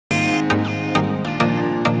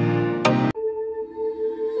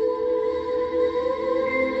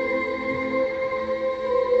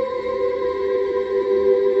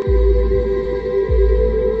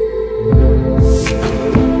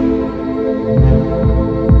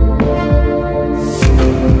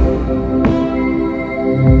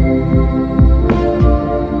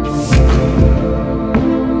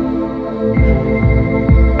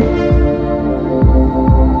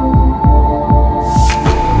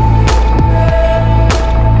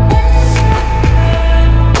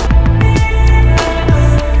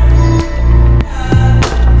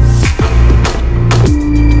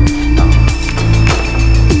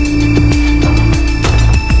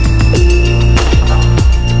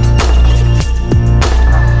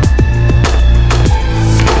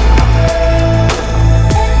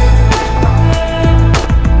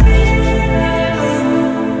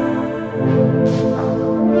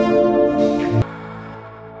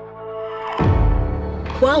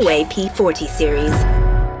Huawei P40 series.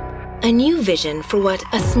 A new vision for what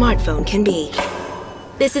a smartphone can be.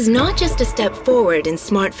 This is not just a step forward in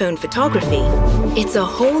smartphone photography, it's a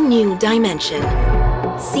whole new dimension.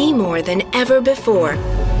 See more than ever before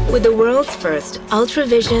with the world's first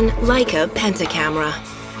ultra-vision Leica pentacamera.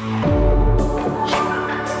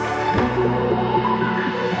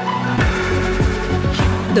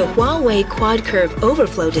 The Huawei quad-curve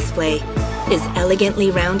overflow display is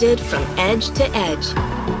elegantly rounded from edge to edge.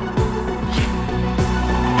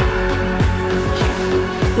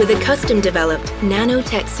 With a custom-developed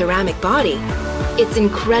nanotech ceramic body, it's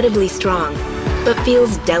incredibly strong, but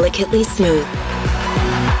feels delicately smooth.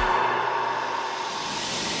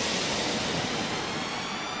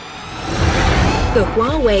 The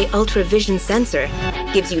Huawei Ultra Vision sensor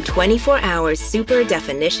gives you 24-hour super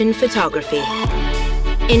definition photography.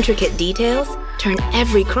 Intricate details turn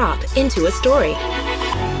every crop into a story.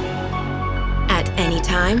 At any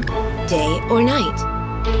time, day or night.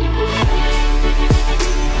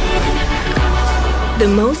 The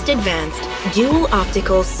most advanced dual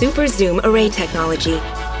optical super zoom array technology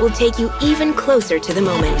will take you even closer to the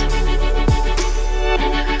moment.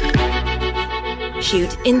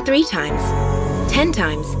 Shoot in 3 times, 10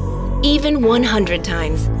 times, even 100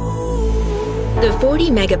 times. The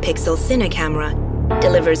 40-megapixel Cine camera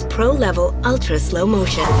delivers pro-level ultra slow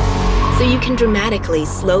motion, so you can dramatically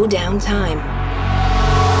slow down time.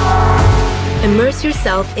 Immerse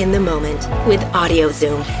yourself in the moment with audio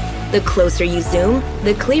zoom. The closer you zoom,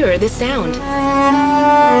 the clearer the sound.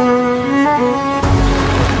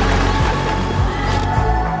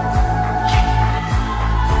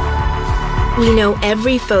 We know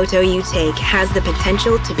every photo you take has the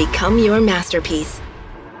potential to become your masterpiece.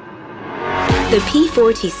 The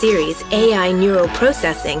P40 series AI neural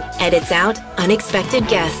processing edits out unexpected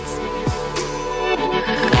guests.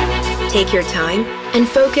 Take your time and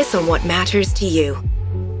focus on what matters to you.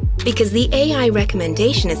 Because the AI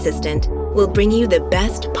recommendation assistant will bring you the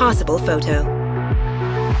best possible photo.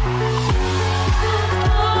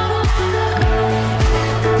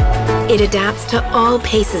 It adapts to all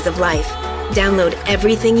paces of life. Download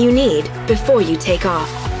everything you need before you take off.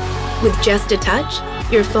 With just a touch,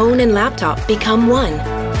 your phone and laptop become one.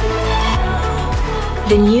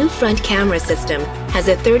 The new front camera system has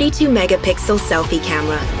a 32-megapixel selfie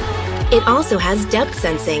camera. It also has depth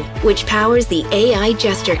sensing, which powers the AI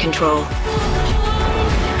gesture control.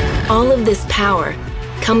 All of this power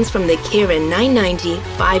comes from the Kirin 990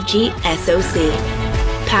 5G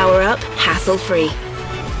SoC. Power up hassle-free.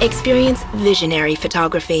 Experience visionary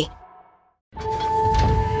photography.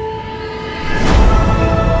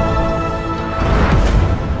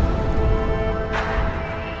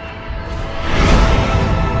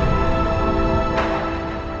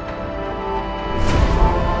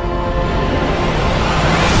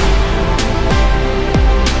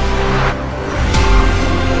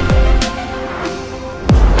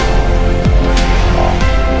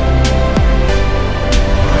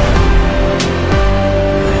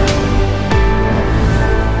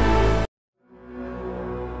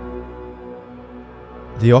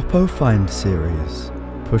 The Oppo Find series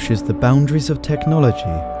pushes the boundaries of technology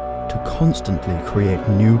to constantly create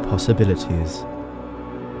new possibilities.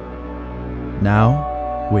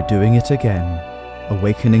 Now, we're doing it again,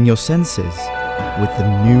 awakening your senses with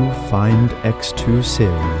the new Find X2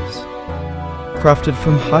 series. Crafted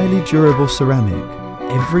from highly durable ceramic,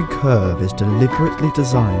 every curve is deliberately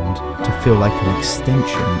designed to feel like an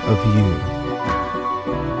extension of you.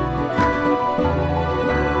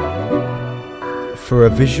 For a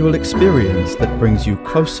visual experience that brings you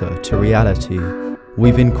closer to reality,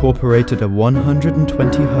 we've incorporated a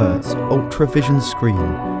 120Hz Ultra Vision screen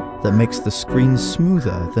that makes the screen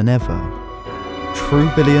smoother than ever. True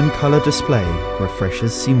billion color display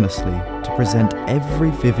refreshes seamlessly to present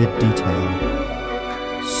every vivid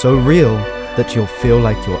detail. So real that you'll feel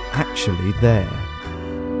like you're actually there.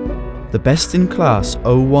 The best-in-class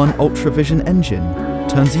O1 Ultra Vision engine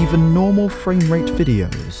turns even normal frame rate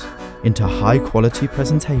videos into high-quality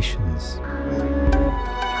presentations.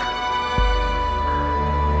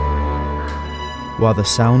 While the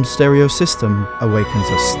sound stereo system awakens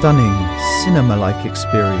a stunning, cinema-like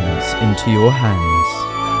experience into your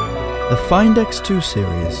hands. The Find X2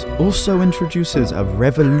 series also introduces a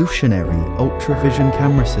revolutionary Ultra Vision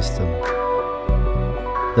camera system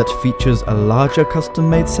that features a larger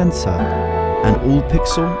custom-made sensor and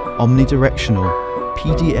all-pixel, omnidirectional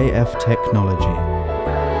PDAF technology.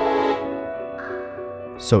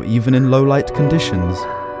 So even in low light conditions,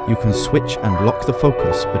 you can switch and lock the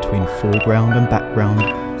focus between foreground and background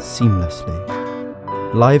seamlessly.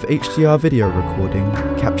 live HDR video recording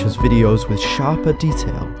captures videos with sharper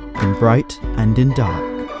detail in bright and in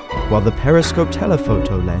dark, while the periscope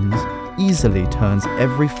telephoto lens easily turns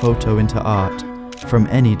every photo into art from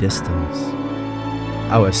any distance.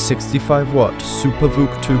 Our 65-watt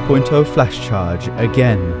SuperVOOC 2.0 flash charge,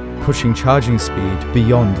 again pushing charging speed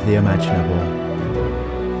beyond the imaginable.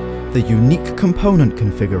 The unique component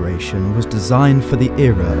configuration was designed for the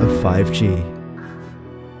era of 5G.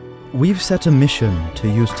 We've set a mission to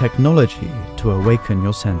use technology to awaken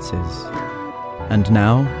your senses. And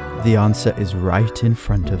now, the answer is right in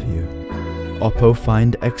front of you. Oppo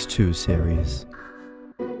Find X2 series.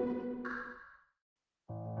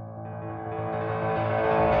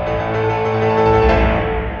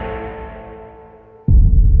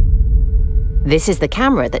 This is the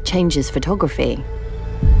camera that changes photography.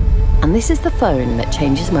 And this is the phone that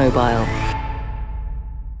changes mobile.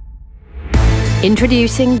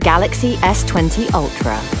 Introducing Galaxy S20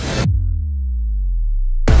 Ultra.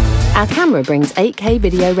 Our camera brings 8K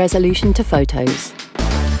video resolution to photos,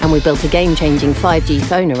 and we built a game-changing 5G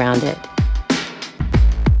phone around it.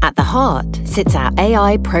 At the heart sits our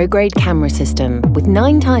AI pro-grade camera system with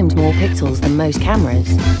 9 times more pixels than most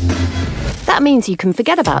cameras. That means you can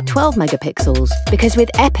forget about 12 megapixels, because with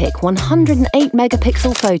epic 108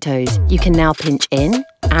 megapixel photos, you can now pinch in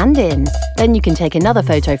and in. Then you can take another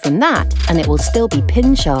photo from that, and it will still be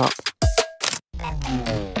pin sharp.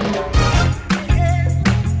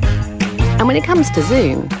 And when it comes to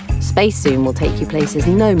zoom, Space Zoom will take you places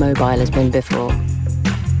no mobile has been before.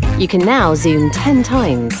 You can now zoom 10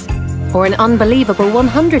 times, or an unbelievable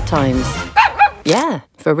 100 times. Yeah,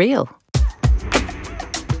 for real.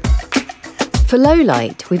 For low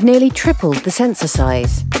light, we've nearly tripled the sensor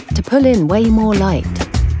size to pull in way more light,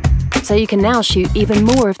 so you can now shoot even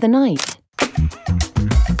more of the night.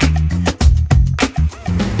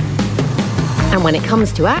 And when it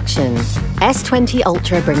comes to action, S20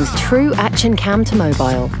 Ultra brings true action cam to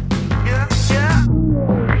mobile.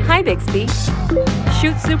 Hi, Bixby.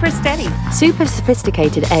 Shoot super steady. Super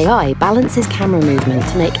sophisticated AI balances camera movement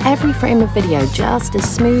to make every frame of video just as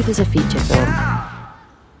smooth as a feature film.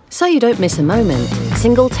 So you don't miss a moment,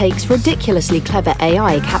 Single Take's ridiculously clever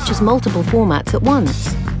AI captures multiple formats at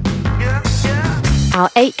once. Our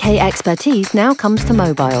 8K expertise now comes to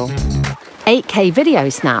mobile. 8K Video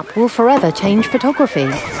Snap will forever change photography.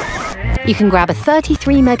 You can grab a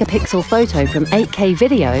 33 megapixel photo from 8K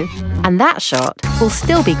video, and that shot will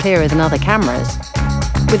still be clearer than other cameras.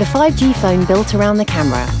 With a 5G phone built around the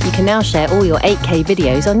camera, you can now share all your 8K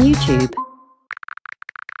videos on YouTube.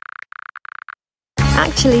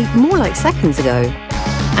 Actually, more like seconds ago.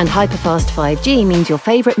 And hyperfast 5G means your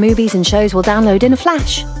favourite movies and shows will download in a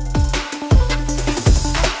flash.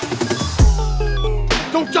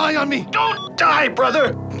 Don't die on me! Don't die,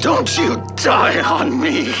 brother! Don't you die on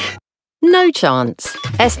me! No chance.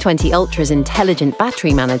 S20 Ultra's intelligent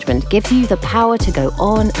battery management gives you the power to go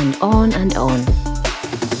on and on and on.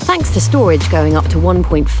 Thanks to storage going up to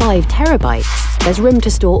 1.5 terabytes, there's room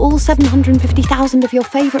to store all 750,000 of your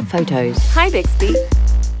favourite photos. Hi, Bixby.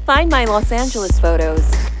 Find my Los Angeles photos.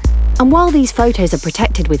 And while these photos are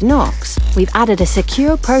protected with Knox, we've added a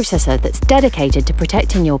secure processor that's dedicated to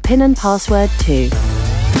protecting your PIN and password too.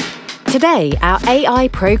 Today, our AI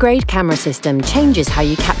pro-grade camera system changes how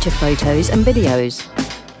you capture photos and videos.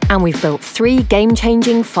 And we've built 3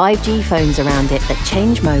 game-changing 5G phones around it that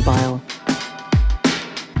change mobile.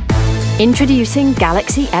 Introducing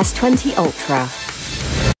Galaxy S20 Ultra.